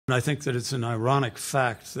I think that it's an ironic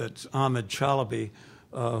fact that Ahmed Chalabi,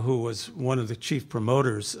 who was one of the chief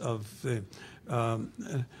promoters of the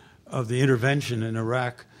intervention in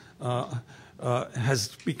Iraq,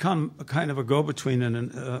 has become a kind of a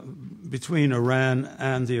go-between between Iran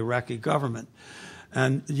and the Iraqi government.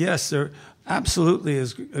 And yes, there absolutely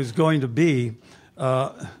is going to be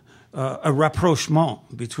a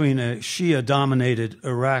rapprochement between a Shia-dominated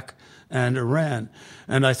Iraq and Iran.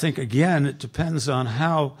 And I think, again, it depends on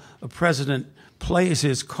how a president plays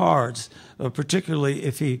his cards, particularly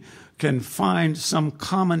if he can find some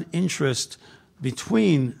common interest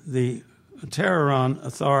between the Tehran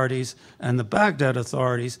authorities and the Baghdad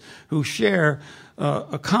authorities, who share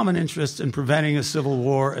a common interest in preventing a civil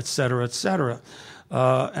war, et cetera, et cetera.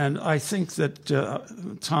 And I think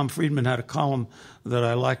that Tom Friedman had a column that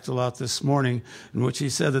I liked a lot this morning, in which he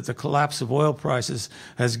said that the collapse of oil prices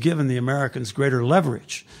has given the Americans greater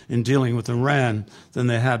leverage in dealing with Iran than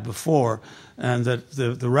they had before, and that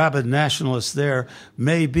the rabid nationalists there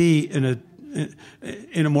may be in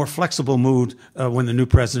a more flexible mood when the new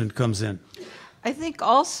president comes in. I think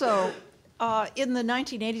also in the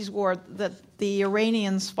 1980s war that the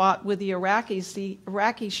Iranians fought with the Iraqi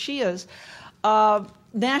Shias,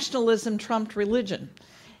 nationalism trumped religion.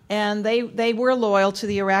 And they were loyal to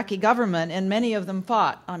the Iraqi government, and many of them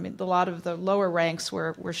fought. I mean, a lot of the lower ranks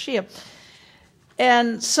were Shia.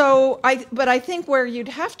 And so, but I think where you'd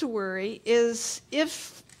have to worry is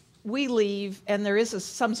if we leave and there is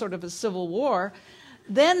some sort of a civil war,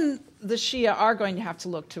 then the Shia are going to have to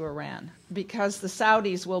look to Iran, because the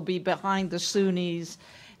Saudis will be behind the Sunnis,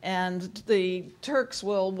 and the Turks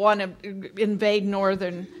will want to invade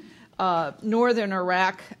northern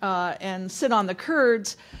Iraq and sit on the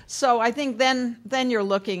Kurds. So I think then you're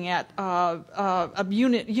looking at a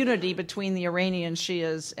unity between the Iranian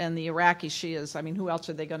Shias and the Iraqi Shias. I mean, who else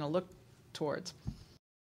are they going to look towards?